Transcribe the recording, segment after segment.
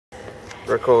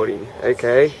recording.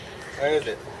 Okay. Where is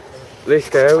it?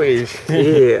 Lithgow is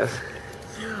here.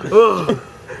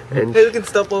 And who can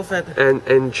stop off at?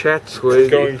 And Chatswood.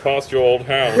 Going past your old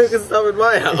house. Who can stop at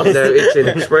my house? No, it's an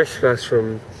express bus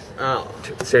from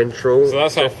Central. So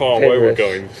that's how far away we're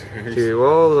going to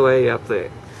all the way up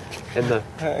there. And who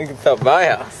can stop my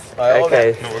house?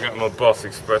 Okay. No, we're getting a bus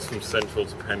express from Central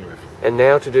to Penrith. And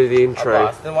now to do the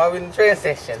intro. Then why are we in the train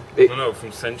station? No,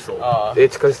 from Central.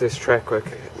 It's because there's track work.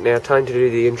 Now time to do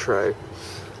the intro.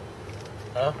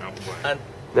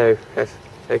 No,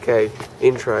 okay.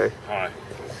 Intro. Hi.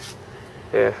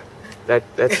 Yeah.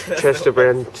 That's Chester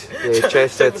Brown. Yeah,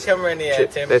 Chester.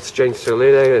 That's James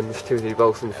Toledo and Timothy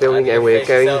Bolson filming, and we're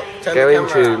going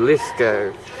to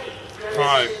Lithgow.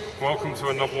 Hi. Welcome to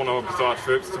another one of our bizarre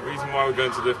trips. The reason why we're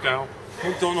going to Lithgow,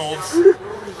 McDonald's.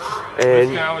 And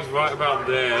Lithgow is right about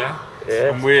there.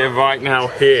 Yeah. And we're right now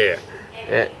here.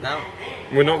 Yeah. No.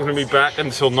 We're not going to be back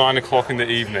until 9 o'clock in the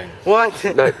evening. What?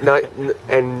 No,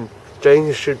 and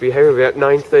James should be home about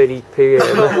 9:30 p.m.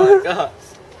 Oh my god.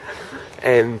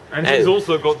 And he's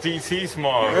also got DT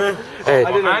tomorrow. And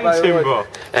Timber.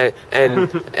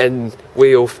 And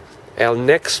our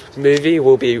next movie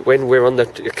will be when we're on the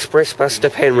express bus to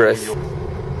Penrith.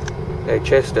 Hey,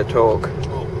 Chester, talk.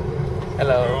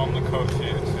 Hello. We're on the coach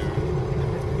here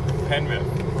to Penrith.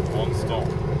 One stop.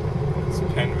 It's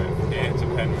Penrith. Here to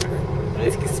Penrith.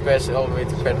 Let's get special all the way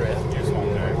to Penrith. James.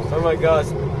 Oh my gosh.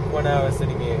 1 hour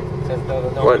sitting here. Just the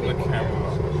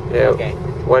camera. Yeah. Okay.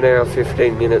 1 hour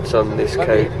 15 minutes on this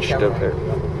coach,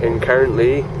 and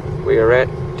currently we are at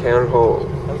Town Hall.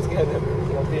 I'm scared of the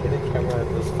camera.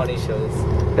 Those funny shows.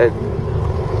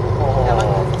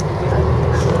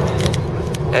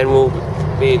 And we'll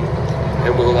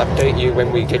update you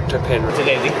when we get to Penrith.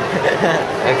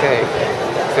 Okay,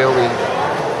 filming.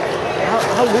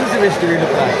 How loserish do we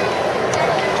look like?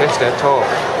 Chester, talk.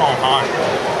 Oh, hi.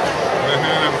 We're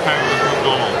here in Penrith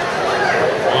McDonald's.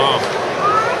 Oh.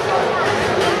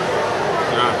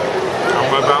 Yeah. And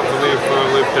we're about to leave for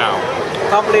Lithgow.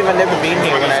 Can't believe I've never been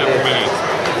here. 27 minutes.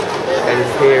 And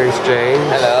here is James.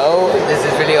 Hello, this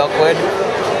is really awkward.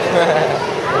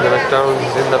 And the McDonald's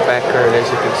is in the background, as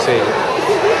you can see.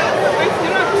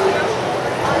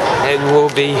 And we'll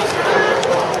be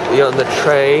on the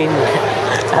train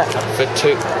for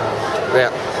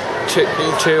about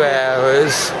two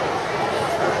hours,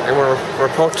 and we'll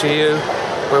report to you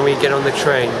when we get on the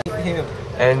train.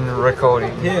 And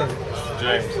recording. James.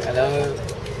 Hello.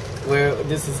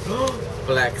 This is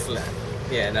Black Slab.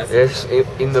 Yeah, that's yes,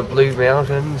 in the Blue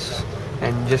Mountains,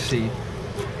 and just see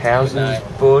houses,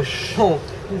 bush,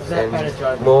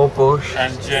 and more bush.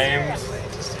 And James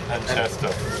and Chester.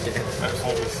 That's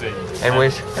what we see. And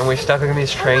we're stuck on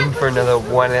this train for another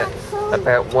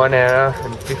about 1 hour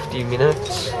and 50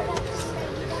 minutes.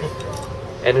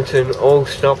 And it's an all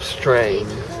stops train.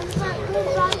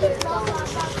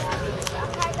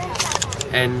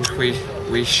 And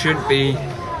we should be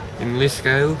in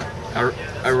Lithgow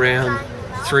around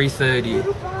 3:30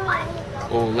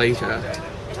 or later. ...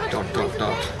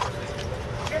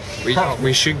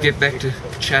 We should get back to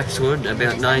Chatswood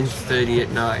about 9:30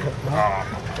 at night.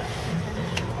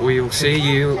 We will see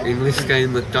you in Lithgow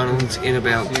McDonald's in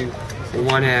about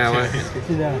 1 hour.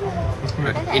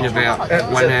 In about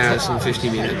 1 hour and 50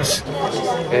 minutes.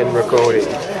 And recording.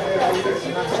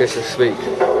 Just to speak.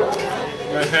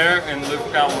 We're here in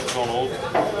Lithgow McDonald's.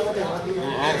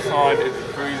 Outside it's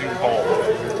freezing cold.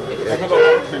 Look at the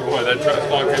old people here, they're dressed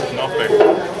like it's nothing.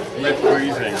 It's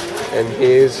freezing. And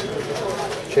here's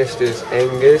Chester's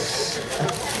Angus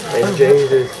and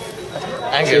James's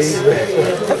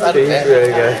cheeseburger.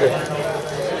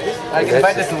 I can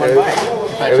find this in one bite.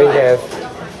 And we have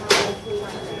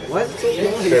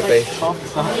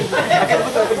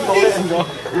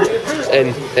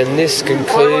and this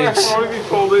concludes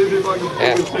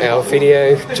our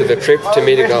video to the trip to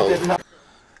Lithgow.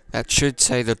 That should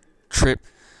say the trip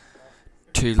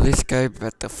to Lithgow,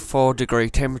 but the 4-degree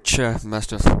temperature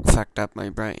must have fucked up my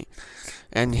brain.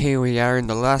 And here we are in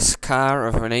the last car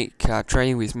of an 8-car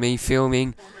train with me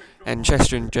filming and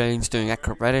Chester and James doing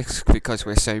acrobatics because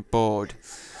we're so bored.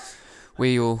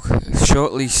 We will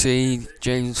shortly see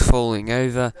James falling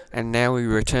over, and now we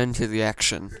return to the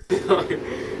action. Yeah,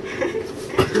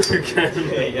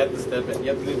 you have to step in. You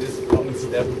have to do this common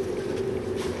step.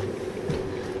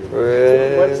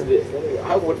 What's this?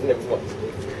 I would never watch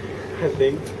this. I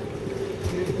think.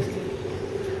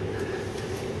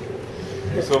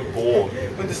 You're so bored.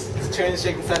 When this train is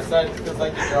shaking side to side, it feels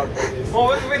like you're drunk.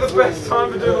 Oh, this would be the best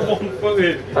time to do the one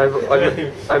footage.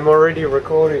 I'm already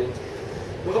recording.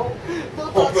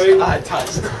 I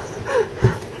touched.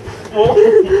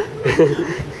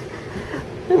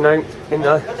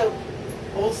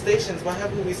 All stations, why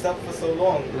haven't we stopped for so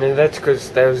long? No, that's because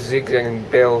they were zigzagging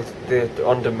bell the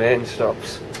on-demand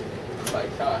stops. Oh my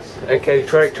gosh. Okay,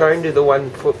 try and do the 1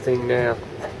 foot thing now.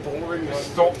 Boring, it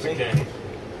stops again.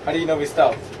 How do you know we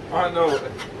stopped? I know,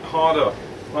 harder.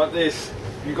 Like this.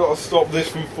 You got to stop this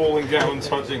from falling down and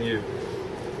touching you.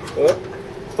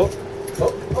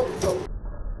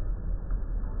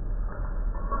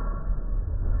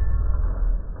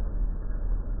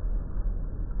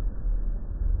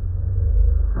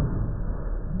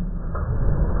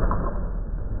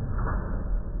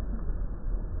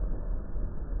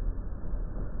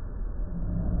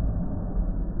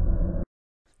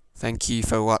 Thank you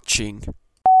for watching.